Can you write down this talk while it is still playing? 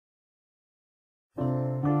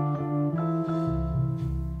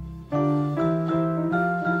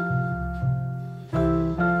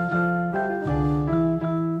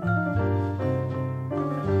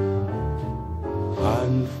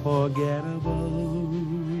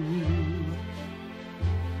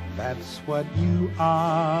That's what you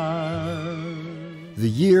are. The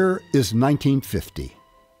year is 1950.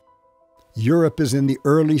 Europe is in the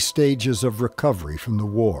early stages of recovery from the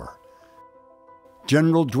war.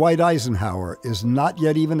 General Dwight Eisenhower is not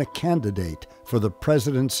yet even a candidate for the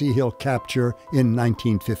presidency he'll capture in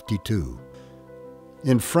 1952.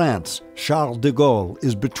 In France, Charles de Gaulle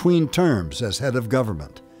is between terms as head of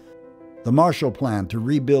government. The Marshall Plan to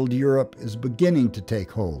rebuild Europe is beginning to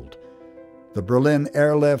take hold. The Berlin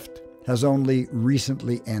airlift has only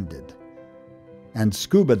recently ended. And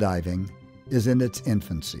scuba diving is in its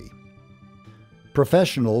infancy.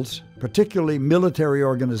 Professionals, particularly military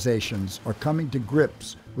organizations, are coming to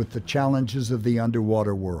grips with the challenges of the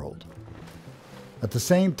underwater world. At the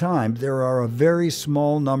same time, there are a very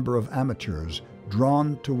small number of amateurs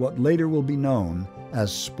drawn to what later will be known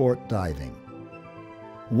as sport diving.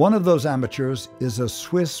 One of those amateurs is a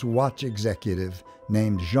Swiss watch executive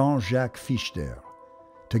named Jean-Jacques Fiechter.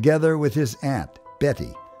 Together with his aunt,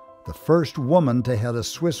 Betty, the first woman to head a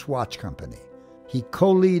Swiss watch company, he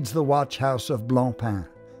co-leads the watch house of Blancpain,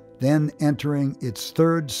 then entering its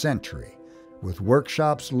third century, with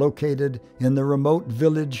workshops located in the remote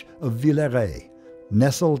village of Villeret,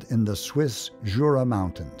 nestled in the Swiss Jura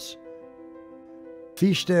Mountains.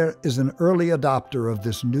 Fiechter is an early adopter of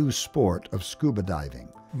this new sport of scuba diving.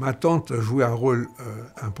 Ma tante jouait un rôle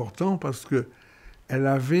important parce que elle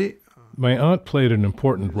avait. My aunt played an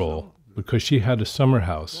important role because she had a summer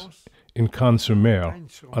house in Cannes-sur-Mer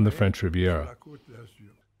on the French Riviera.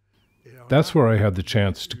 That's where I had the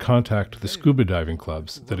chance to contact the scuba diving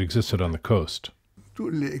clubs that existed on the coast. Tous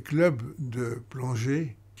les clubs de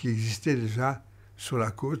plongée qui existaient déjà sur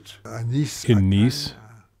la côte, à Nice, in Nice,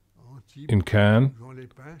 in Cannes,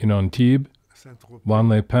 in Antibes,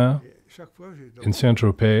 Blancpain, in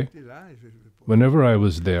Saint-Tropez. Whenever I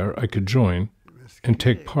was there, I could join and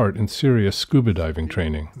take part in serious scuba diving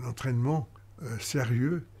training.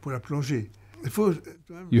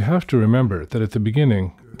 You have to remember that at the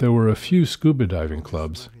beginning, there were a few scuba diving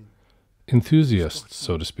clubs, enthusiasts,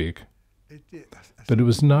 so to speak, but it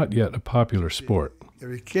was not yet a popular sport. Il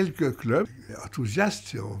y avait quelques clubs enthousiastes,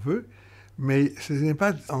 si on veut, mais ce n'est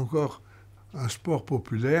pas encore un sport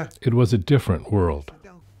populaire. It was a different world.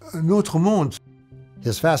 Un autre monde.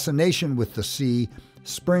 His fascination with the sea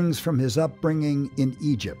springs from his upbringing in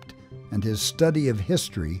Egypt and his study of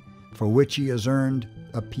history, for which he has earned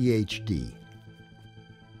a PhD.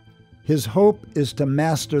 His hope is to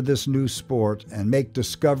master this new sport and make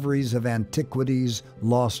discoveries of antiquities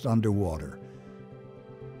lost underwater.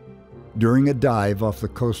 During a dive off the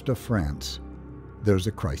coast of France, there's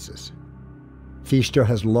a crisis. Fiechter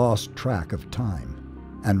has lost track of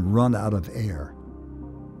time and run out of air.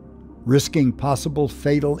 Risking possible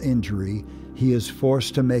fatal injury, he is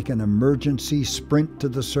forced to make an emergency sprint to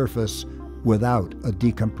the surface without a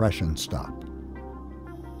decompression stop.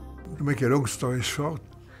 To make a long story short,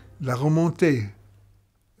 la remontée.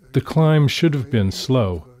 The climb should have been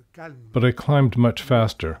slow, but I climbed much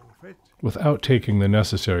faster, without taking the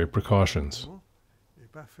necessary precautions.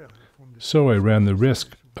 So I ran the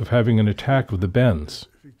risk of having an attack of the bends,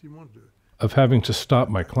 of having to stop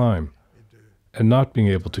my climb, and not being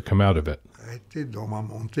able to come out of it.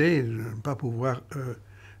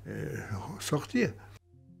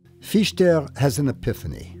 Fiechter has an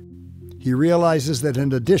epiphany. He realizes that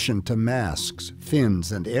in addition to masks,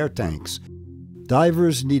 fins, and air tanks,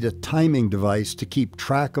 divers need a timing device to keep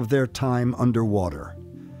track of their time underwater.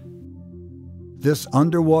 This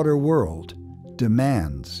underwater world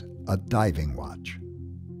demands a diving watch.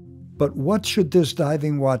 But what should this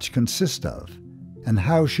diving watch consist of, and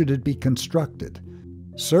how should it be constructed?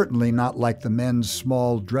 Certainly not like the men's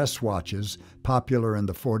small dress watches popular in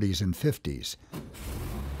the 40s and 50s.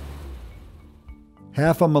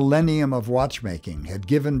 Half a millennium of watchmaking had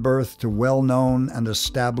given birth to well-known and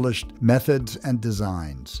established methods and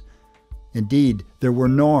designs. Indeed, there were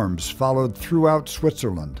norms followed throughout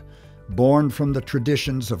Switzerland, born from the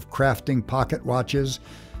traditions of crafting pocket watches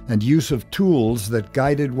and use of tools that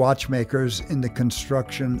guided watchmakers in the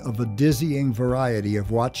construction of a dizzying variety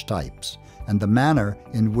of watch types and the manner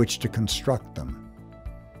in which to construct them.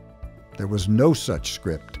 There was no such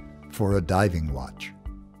script for a diving watch.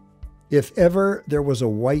 If ever there was a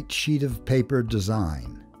white sheet of paper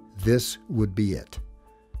design, this would be it.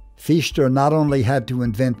 Fiechter not only had to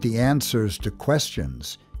invent the answers to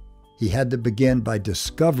questions, he had to begin by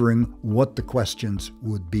discovering what the questions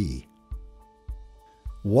would be.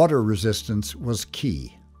 Water resistance was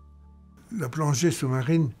key. La plongée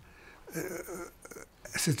sous-marine,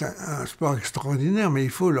 c'est un sport extraordinaire, mais il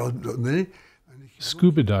faut leur donner.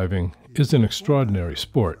 Scuba diving is an extraordinary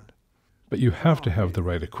sport, but you have to have the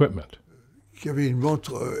right equipment. qui avait une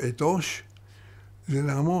montre étanche,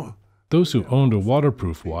 généralement, Those who owned a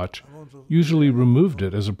waterproof watch usually removed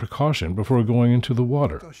it as a precaution before going into the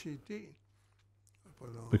water,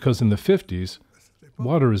 because in the 50s,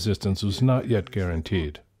 water resistance was not yet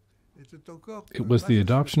guaranteed. It was the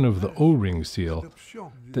adoption of the O-ring seal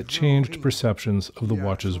that changed perceptions of the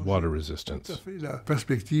watch's water resistance. la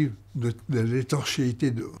perspective de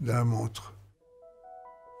l'étanchéité de la montre.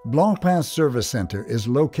 Blancpain's service center is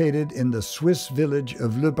located in the Swiss village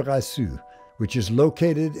of Le Brassus, which is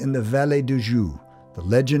located in the Vallée du Joux, the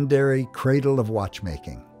legendary cradle of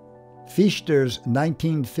watchmaking. Fiechter's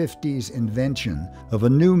 1950s invention of a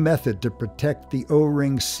new method to protect the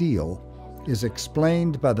O-ring seal is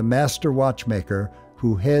explained by the master watchmaker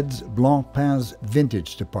who heads Blancpain's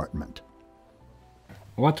vintage department.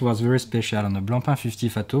 What was very special on the Blancpain 50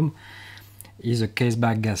 Fathom is a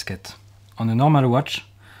caseback gasket. On a normal watch,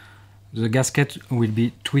 the gasket will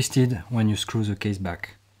be twisted when you screw the case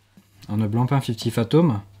back. On a Blancpain 50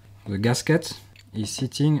 Fathom, the gasket is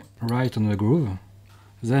sitting right on the groove.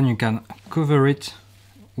 Then you can cover it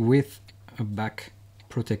with a back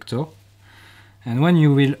protector. And when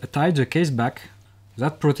you will tie the case back,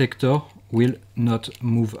 that protector will not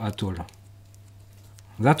move at all.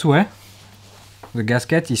 That way, the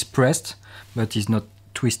gasket is pressed, but is not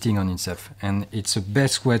twisting on itself. And it's the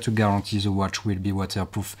best way to guarantee the watch will be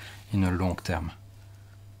waterproof in a long term.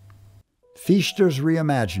 Fiechter's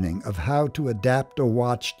reimagining of how to adapt a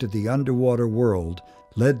watch to the underwater world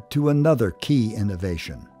led to another key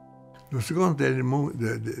innovation. Le second élément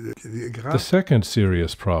The second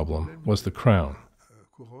serious problem was the crown.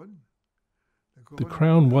 The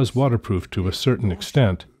crown was waterproof to a certain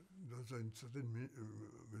extent,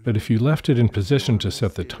 but if you left it in position to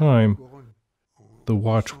set the time, the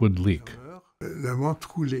watch would leak. La montre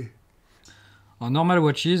coulait. On normal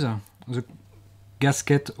watches, the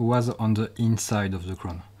gasket was on the inside of the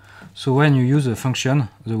crown. So when you use a function,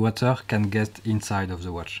 the water can get inside of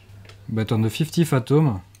the watch. But on the 50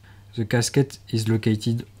 Fathom, the gasket is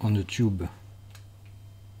located on the tube.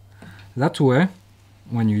 That way,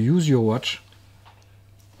 when you use your watch,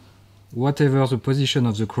 whatever the position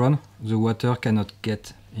of the crown, the water cannot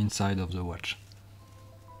get inside of the watch.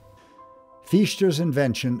 Fiechter's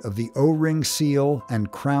invention of the O-ring seal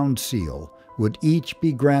and crown seal would each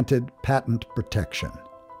be granted patent protection.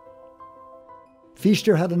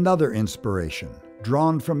 Fiechter had another inspiration,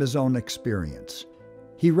 drawn from his own experience.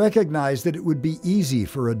 He recognized that it would be easy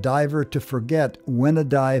for a diver to forget when a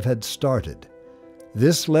dive had started.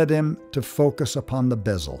 This led him to focus upon the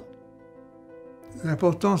bezel.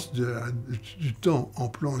 L'importance du temps en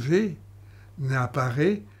plongée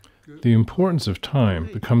n'apparaît que The importance of time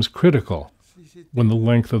becomes critical when the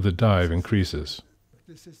length of the dive increases.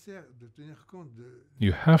 nécessaire de tenir compte de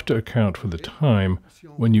You have to account for the time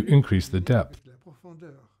when you increase the depth. la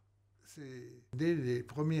profondeur. C'est dès les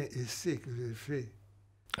premiers essais que j'ai faits.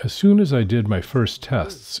 As soon as I did my first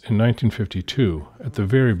tests in 1952, at the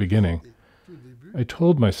very beginning, I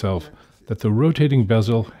told myself that the rotating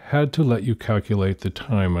bezel had to let you calculate the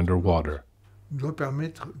time underwater. Doit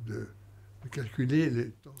permettre de calculer le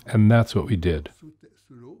temps And that's what we did. sous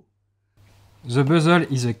l'eau. The bezel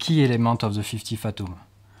is a key element of the 50 Fathom.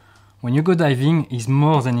 When you go diving, it's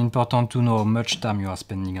more than important to know how much time you are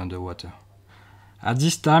spending underwater. At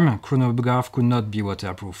this time, chronographs could not be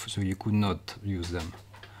waterproof, so you could not use them.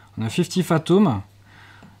 On a 50 Fathom,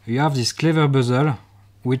 you have this clever bezel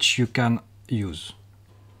which you can use.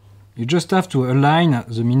 You just have to align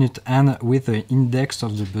the minute hand with the index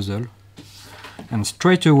of the bezel, and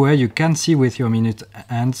straight away you can see with your minute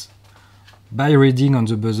hands by reading on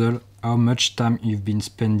the bezel how much time you've been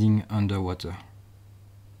spending underwater.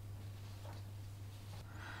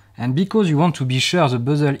 And because you want to be sure the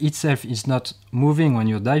bezel itself is not moving when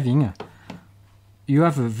you're diving, you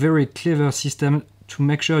have a very clever system to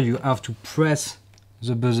make sure you have to press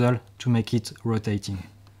the bezel to make it rotating.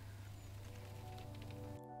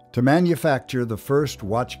 To manufacture the first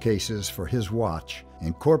watch cases for his watch,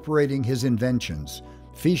 incorporating his inventions,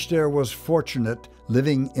 Fiechter was fortunate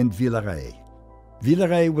living in Villeret.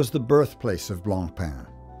 Villeret was the birthplace of Blancpain,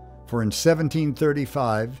 for in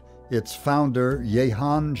 1735, its founder,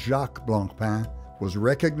 Jean-Jacques Blancpain, was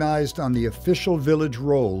recognized on the official village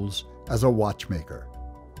rolls as a watchmaker.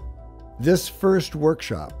 This first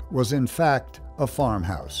workshop was in fact a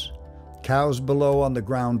farmhouse, cows below on the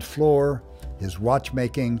ground floor, his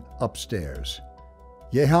watchmaking upstairs.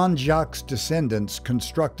 Jean-Jacques' descendants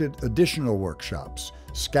constructed additional workshops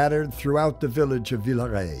scattered throughout the village of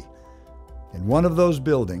Villeret. In one of those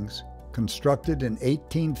buildings, constructed in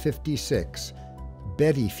 1856,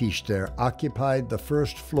 Betty Fiechter occupied the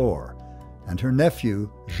first floor, and her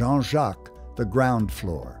nephew, Jean-Jacques, the ground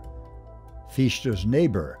floor. Fiechter's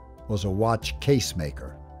neighbor was a watch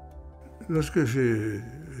casemaker. Lorsque j'ai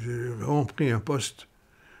vraiment pris un poste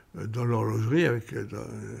dans l'horlogerie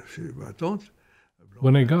chez ma tante.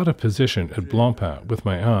 When I got a position at Blancpain with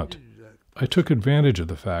my aunt, I took advantage of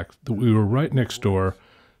the fact that we were right next door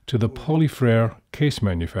to the Polyfrère case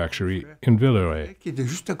manufactory in Villeray, Qui était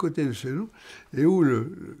juste à côté de chez nous, et où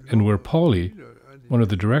and where Pauly, one of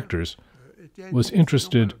the directors, was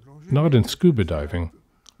interested not in scuba diving,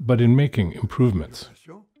 but in making improvements.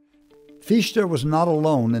 Fiechter was not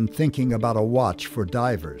alone in thinking about a watch for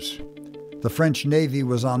divers. The French Navy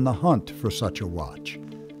was on the hunt for such a watch.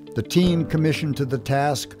 The team commissioned to the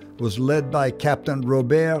task was led by Captain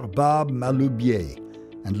Robert Bob Maloubier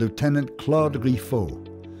and Lieutenant Claude Riffaut.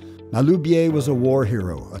 Maloubier was a war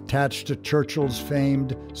hero attached to Churchill's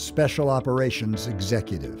famed Special Operations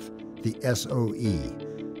Executive, the SOE.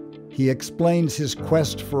 He explains his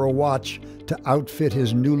quest for a watch to outfit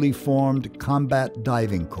his newly formed Combat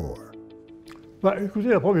Diving Corps. Bah, écoutez,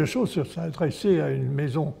 la première chose, c'est s'adresser à une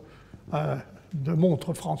maison de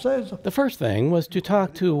montres française. The first thing was to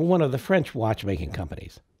talk to one of the French watchmaking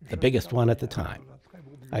companies, the biggest one at the time.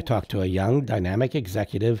 I talked to a young, dynamic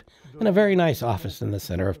executive in a very nice office in the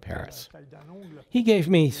center of Paris. He gave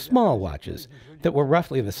me small watches that were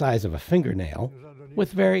roughly the size of a fingernail,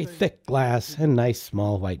 with very thick glass and nice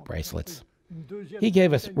small white bracelets. He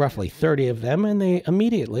gave us roughly 30 of them, and they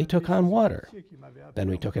immediately took on water. Then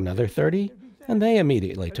we took another 30, and they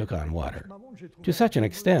immediately took on water, to such an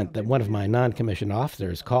extent that one of my non-commissioned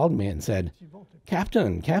officers called me and said,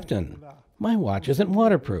 "Captain, Captain, my watch isn't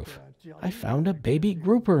waterproof. I found a baby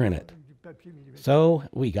grouper in it." So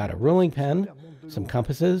we got a ruling pen, some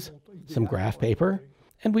compasses, some graph paper,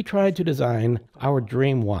 and we tried to design our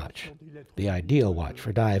dream watch, the ideal watch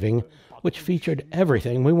for diving, which featured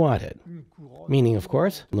everything we wanted. Meaning, of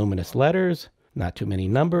course, luminous letters, not too many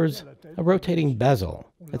numbers, a rotating bezel,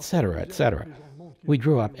 etc., etc. We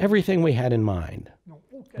drew up everything we had in mind.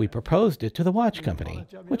 We proposed it to the watch company,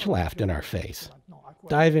 which laughed in our face.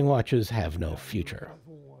 Diving watches have no future.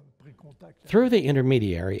 Through the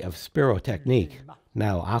intermediary of Spirotechnique,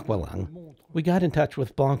 now Aqualung, we got in touch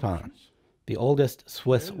with Blancpain, the oldest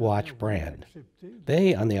Swiss watch brand.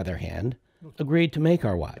 They, on the other hand, agreed to make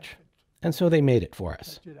our watch, and so they made it for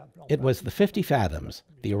us. It was the 50 Fathoms,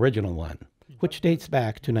 the original one, which dates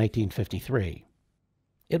back to 1953.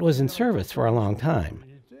 It was in service for a long time,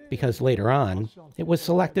 because later on, it was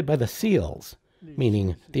selected by the SEALs,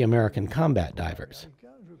 meaning the American combat divers.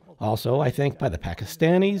 Also, I think, by the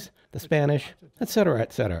Pakistanis, the Spanish, etc.,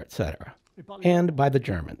 etc., etc., and by the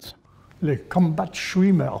Germans. Les combat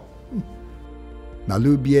schwimmer.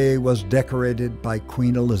 Maloubier was decorated by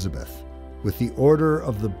Queen Elizabeth with the Order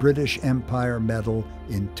of the British Empire Medal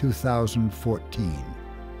in 2014,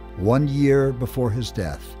 1 year before his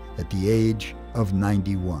death at the age of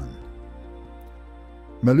 91.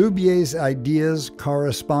 Maloubier's ideas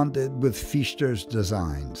corresponded with Fiechter's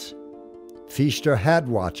designs. Fiechter had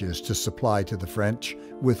watches to supply to the French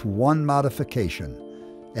with one modification,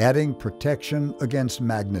 adding protection against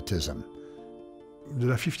magnetism. De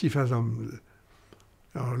la 50 Fathoms.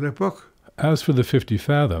 Alors, à l'époque, As for the 50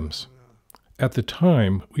 Fathoms, at the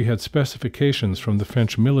time we had specifications from the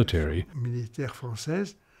French military militaire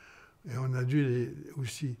française, et on a dû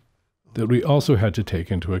aussi. that we also had to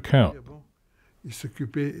take into account. Ils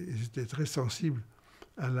étaient très sensibles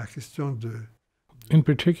à la question de. In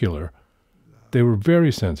particular, they were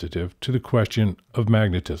very sensitive to the question of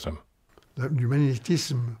magnetism. Du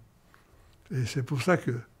magnétisme. Et c'est pour ça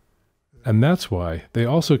que. And that's why they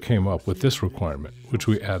also came up with this requirement, which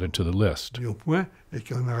we added to the list. Au point, et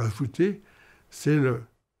qu'on a rajouté, c'est le.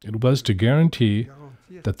 It was to guarantee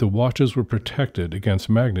that the watches were protected against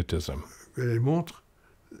magnetism. Que les montres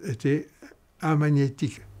étaient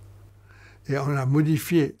amagnétiques. Et on a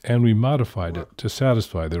modifié. And we modified it to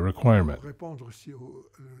satisfy the requirement. Répondre aussi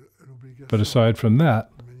l'obligation. But aside from that,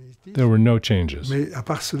 there were no changes. Mais à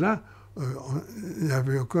part cela, il n'y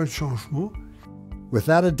avait aucun changement. With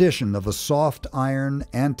that addition of a soft iron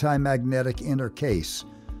anti-magnetic inner case,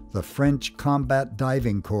 the French Combat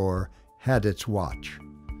Diving Corps had its watch.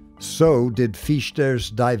 So did Fiechter's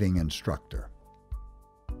diving instructor.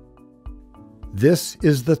 This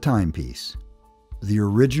is the timepiece, the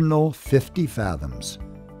original 50 Fathoms,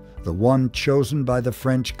 the one chosen by the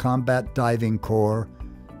French Combat Diving Corps,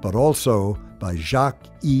 but also by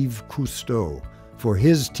Jacques-Yves Cousteau for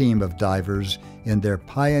his team of divers in their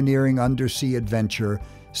pioneering undersea adventure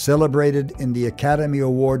celebrated in the Academy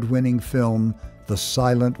Award-winning film The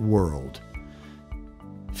Silent World.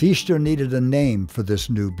 Fiechter needed a name for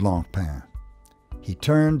this new Blancpain. he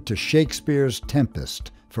turned to Shakespeare's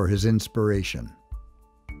Tempest for his inspiration.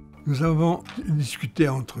 Nous avons discuté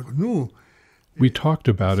entre nous We talked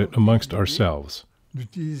about it amongst ourselves,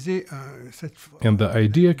 d'utiliser and the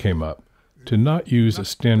idea came up to not use a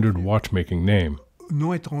standard watchmaking name,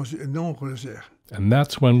 non Roger. and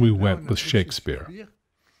that's when we went with Shakespeare.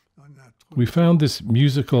 We found this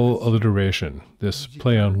musical alliteration, this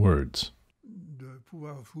play on words.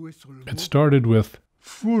 It started with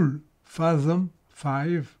Full fathom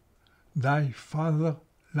 5, thy father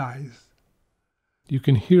lies. You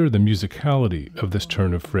can hear the musicality of this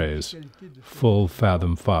turn of phrase, full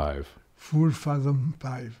fathom 5. Full fathom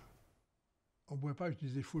 5.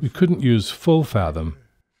 We couldn't use full fathom,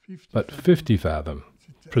 but 50 fathom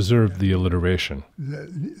preserved the alliteration.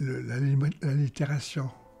 L'allitération.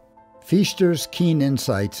 Fiechter's keen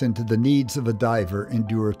insights into the needs of a diver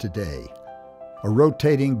endure today. A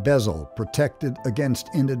rotating bezel protected against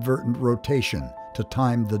inadvertent rotation to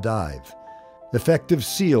time the dive. Effective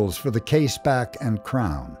seals for the case back and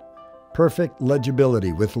crown. Perfect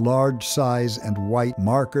legibility with large size and white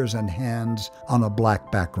markers and hands on a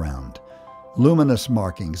black background. Luminous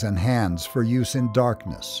markings and hands for use in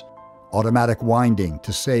darkness. Automatic winding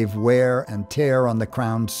to save wear and tear on the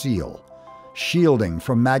crown seal. Shielding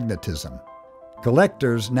from magnetism.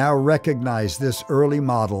 Collectors now recognize this early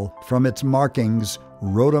model from its markings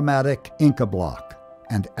Rotomatic Inca block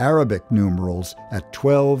and Arabic numerals at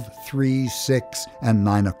 12, 3, 6, and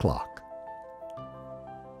 9 o'clock.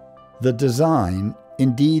 The design,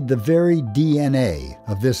 indeed the very DNA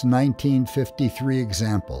of this 1953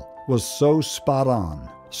 example, was so spot on,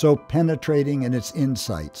 so penetrating in its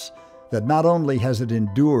insights, that not only has it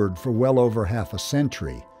endured for well over half a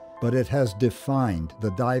century, but it has defined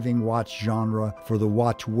the diving watch genre for the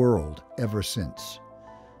watch world ever since.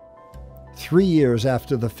 3 years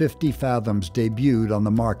after the 50 Fathoms debuted on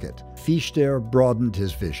the market, Fiechter broadened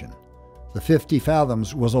his vision. The 50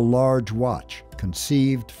 Fathoms was a large watch,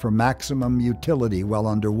 conceived for maximum utility while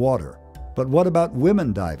underwater. But what about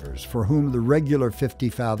women divers for whom the regular 50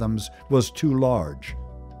 Fathoms was too large?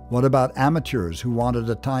 What about amateurs who wanted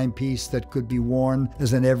a timepiece that could be worn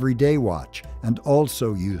as an everyday watch and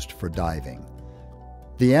also used for diving?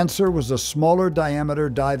 The answer was a smaller diameter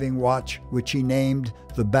diving watch which he named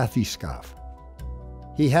the bathyscaphe.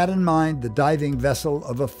 He had in mind the diving vessel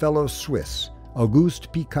of a fellow Swiss,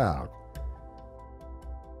 Auguste Piccard.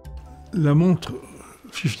 La montre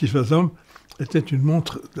 50 Fathoms était une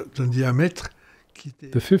montre d'un diamètre.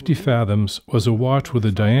 The 50 Fathoms was a watch with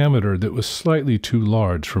a diameter that was slightly too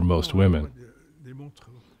large for most women.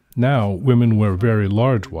 Now, women wear very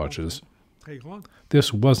large watches.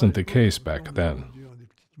 This wasn't the case back then.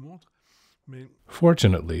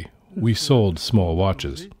 Fortunately, we sold small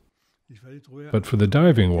watches. But for the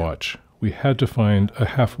diving watch, we had to find a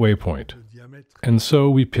halfway point, and so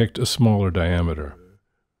we picked a smaller diameter.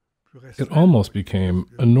 It almost became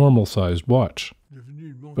a normal-sized watch,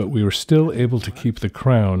 but we were still able to keep the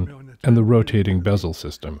crown and the rotating bezel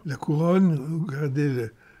system. La couronne, regardez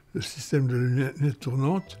le système de lunettes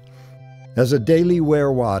tournantes. As a daily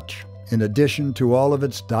wear watch, in addition to all of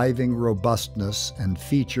its diving robustness and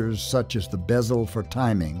features such as the bezel for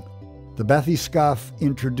timing, the bathyscaphe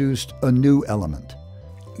introduced a new element.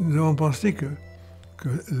 Nous avons pensé que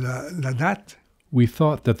la date. We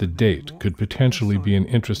thought that the date could potentially be an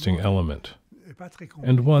interesting element,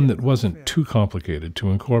 and one that wasn't too complicated to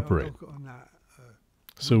incorporate.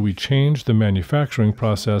 So we changed the manufacturing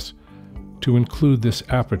process to include this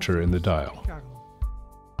aperture in the dial.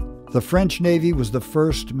 The French Navy was the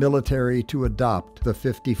first military to adopt the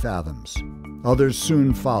 50 Fathoms. Others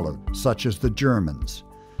soon followed, such as the Germans.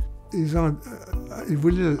 Ils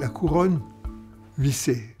voulaient la couronne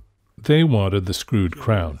vissée. They wanted the screwed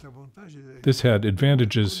crown. This had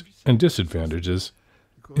advantages and disadvantages,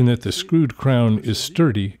 in that the screwed crown is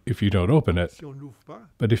sturdy if you don't open it,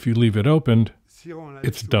 but if you leave it opened,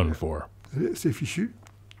 it's done for. C'est fichu.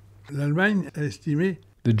 L'Allemagne a estimé.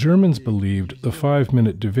 The Germans believed the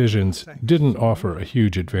 5-minute divisions didn't offer a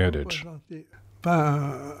huge advantage.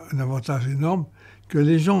 Pas un avantage énorme que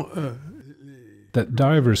les gens. That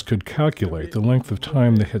divers could calculate the length of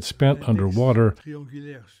time they had spent underwater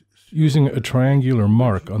using a triangular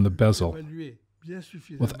mark on the bezel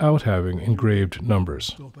without having engraved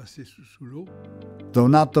numbers. Though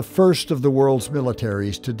not the first of the world's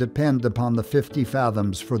militaries to depend upon the 50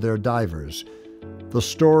 Fathoms for their divers, the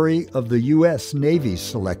story of the U.S. Navy's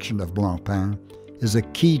selection of Blancpain is a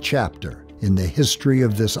key chapter in the history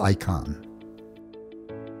of this icon.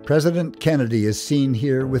 President Kennedy is seen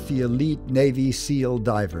here with the elite Navy SEAL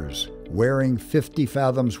divers, wearing 50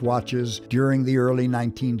 Fathoms watches during the early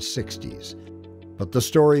 1960s. But the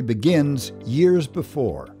story begins years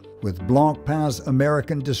before with Blancpain's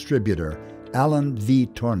American distributor, Alan V.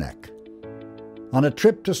 Tornek. On a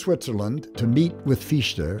trip to Switzerland to meet with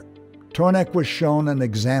Fiechter, Tornek was shown an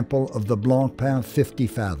example of the Blancpain 50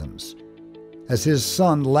 Fathoms. As his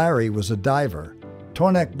son Larry was a diver,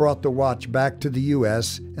 Tornek brought the watch back to the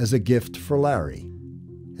U.S. as a gift for Larry.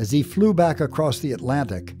 As he flew back across the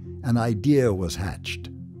Atlantic, an idea was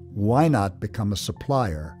hatched. Why not become a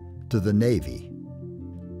supplier to the Navy?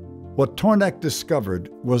 What Tornek discovered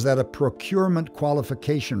was that a procurement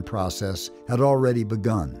qualification process had already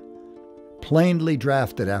begun. Plainly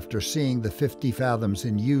drafted after seeing the 50 Fathoms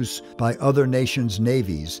in use by other nations'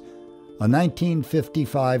 navies, a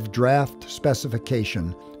 1955 draft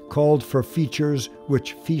specification called for features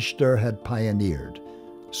which Fiechter had pioneered: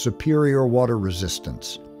 superior water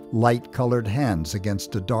resistance, light-colored hands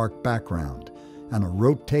against a dark background, and a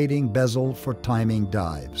rotating bezel for timing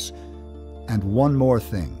dives. And one more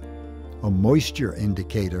thing: a moisture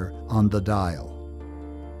indicator on the dial.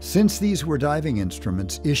 Since these were diving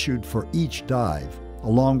instruments issued for each dive,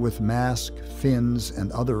 along with mask, fins,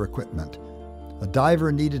 and other equipment, a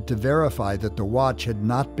diver needed to verify that the watch had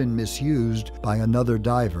not been misused by another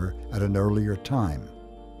diver at an earlier time.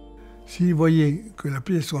 If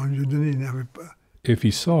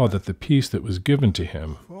he saw that the piece that was given to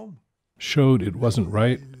him showed it wasn't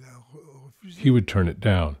right, he would turn it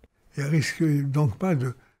down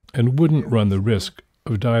and wouldn't run the risk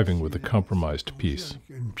of diving with a compromised piece.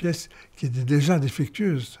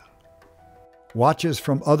 Watches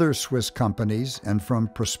from other Swiss companies and from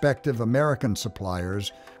prospective American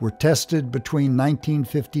suppliers were tested between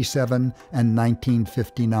 1957 and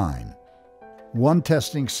 1959. One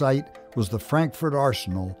testing site was the Frankfurt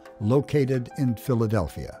Arsenal, located in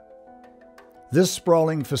Philadelphia. This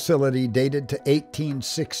sprawling facility dated to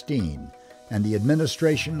 1816 and the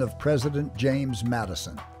administration of President James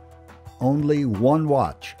Madison. Only one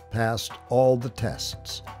watch passed all the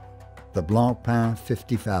tests: the Blancpain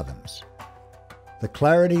 50 Fathoms. The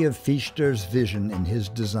clarity of Fiechter's vision in his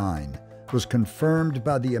design was confirmed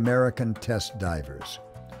by the American test divers.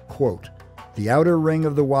 Quote, "The outer ring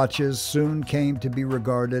of the watches soon came to be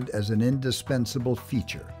regarded as an indispensable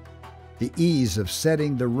feature. The ease of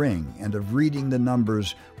setting the ring and of reading the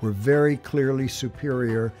numbers were very clearly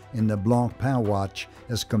superior in the Blancpain watch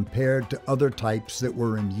as compared to other types that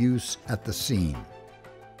were in use at the scene."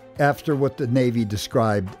 After what the Navy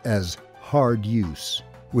described as hard use,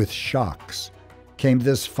 with shocks, came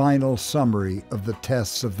this final summary of the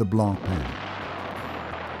tests of the Blancpain.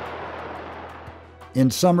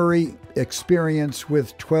 In summary, experience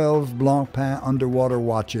with 12 Blancpain underwater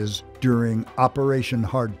watches during Operation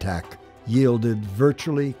Hardtack yielded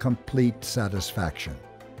virtually complete satisfaction.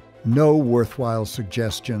 No worthwhile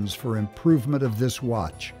suggestions for improvement of this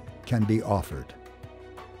watch can be offered.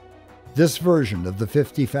 This version of the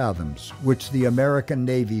 50 Fathoms, which the American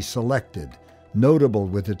Navy selected, notable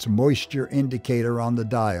with its moisture indicator on the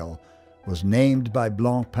dial, was named by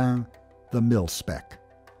Blancpain the Mil-Spec.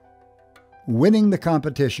 Winning the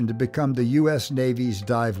competition to become the U.S. Navy's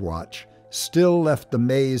dive watch still left the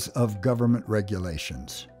maze of government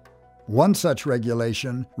regulations. One such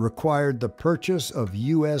regulation required the purchase of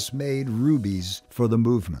U.S.-made rubies for the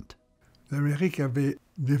movement.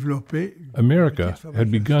 America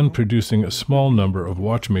had begun producing a small number of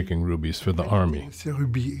watchmaking rubies for the Army.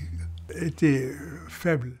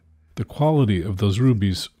 The quality of those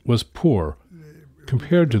rubies was poor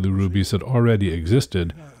compared to the rubies that already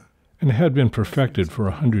existed and had been perfected for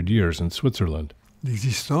 100 years in Switzerland.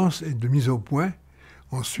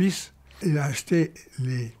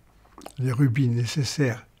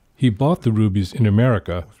 He bought the rubies in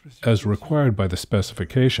America as required by the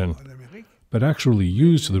specification, but actually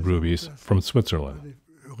used the rubies from Switzerland,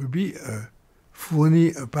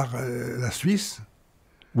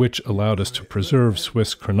 which allowed us to preserve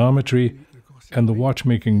Swiss chronometry and the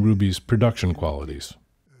watchmaking rubies' production qualities.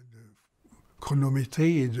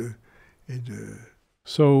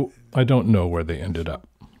 So I don't know where they ended up.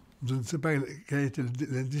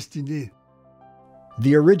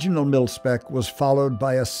 The original Mil-Spec was followed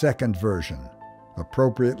by a second version,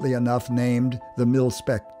 appropriately enough named the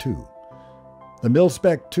Mil-Spec II. The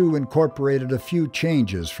Mil-Spec II incorporated a few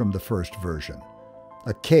changes from the first version: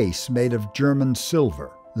 a case made of German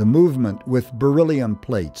silver, the movement with beryllium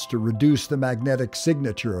plates to reduce the magnetic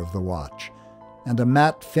signature of the watch, and a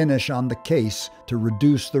matte finish on the case to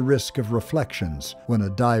reduce the risk of reflections when a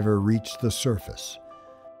diver reached the surface.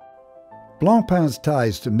 Blancpain's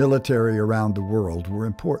ties to military around the world were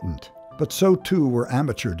important, but so too were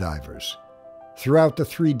amateur divers. Throughout the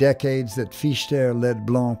 3 decades that Fiechter led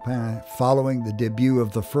Blancpain following the debut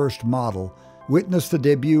of the first model, witnessed the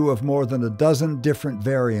debut of more than a dozen different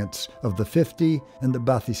variants of the 50 and the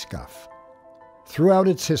bathyscaphe. Throughout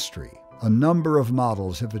its history, a number of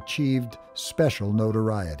models have achieved special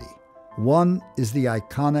notoriety. One is the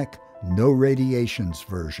iconic no radiations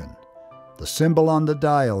version. The symbol on the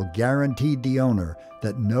dial guaranteed the owner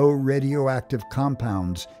that no radioactive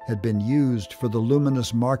compounds had been used for the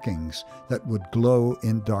luminous markings that would glow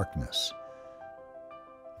in darkness.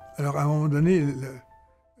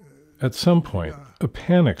 At some point, a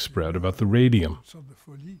panic spread about the radium.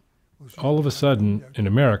 All of a sudden, in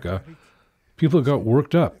America, people got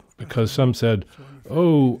worked up because some said,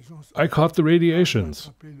 "Oh, I caught the radiations.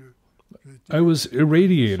 I was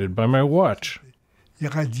irradiated by my watch."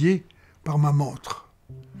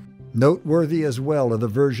 Noteworthy as well are the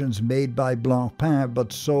versions made by Blancpain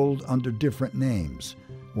but sold under different names.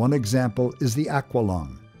 One example is the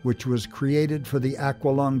Aqualung, which was created for the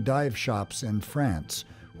Aqualung dive shops in France,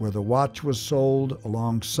 where the watch was sold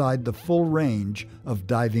alongside the full range of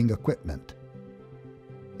diving equipment.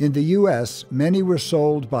 In the U.S., many were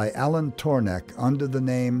sold by Alan Tornek under the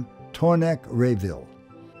name Tornek Rayville.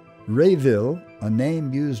 Rayville, a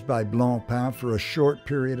name used by Blancpain for a short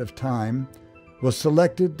period of time, was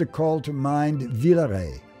selected to call to mind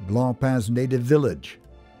Villeray, Blancpain's native village.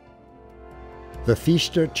 The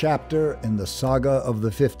Fiechter chapter in the saga of the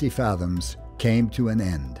 50 Fathoms came to an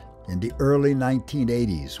end in the early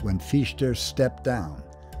 1980s when Fiechter stepped down,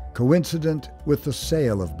 coincident with the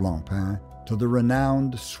sale of Blancpain to the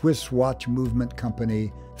renowned Swiss watch movement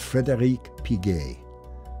company Frédéric Piguet.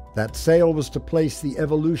 That sale was to place the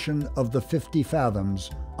evolution of the 50 Fathoms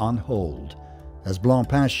on hold, as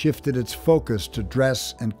Blancpain shifted its focus to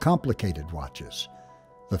dress and complicated watches.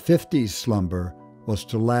 The 50s slumber was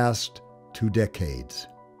to last 2 decades.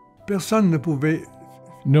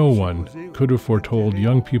 No one could have foretold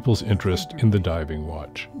young people's interest in the diving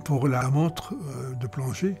watch.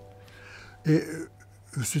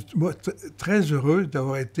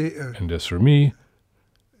 And as for me,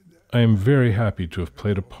 I am very happy to have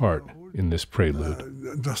played a part in this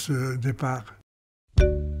prelude.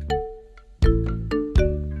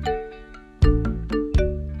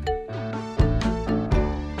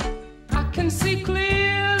 I can see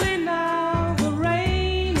clearly now the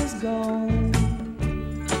rain is gone.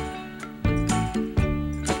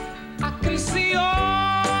 I can see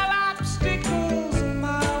all obstacles in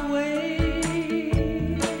my way.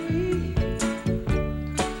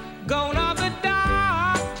 Gone are the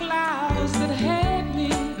dark clouds that had me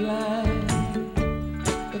blind.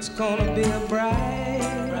 It's gonna be a bright,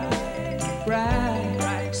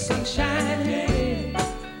 sunshiny day.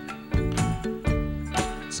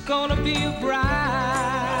 It's gonna be a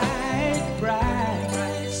bright,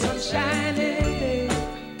 sunshiny day.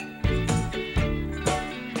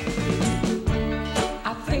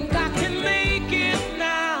 I think I can make it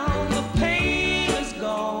now. The pain is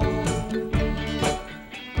gone.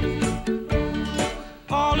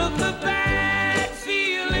 All of the bad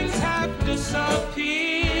feelings have disappeared.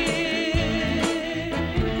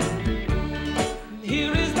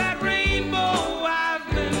 Here is that rainbow I've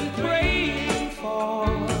been praying for.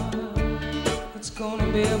 It's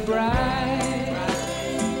gonna be a bright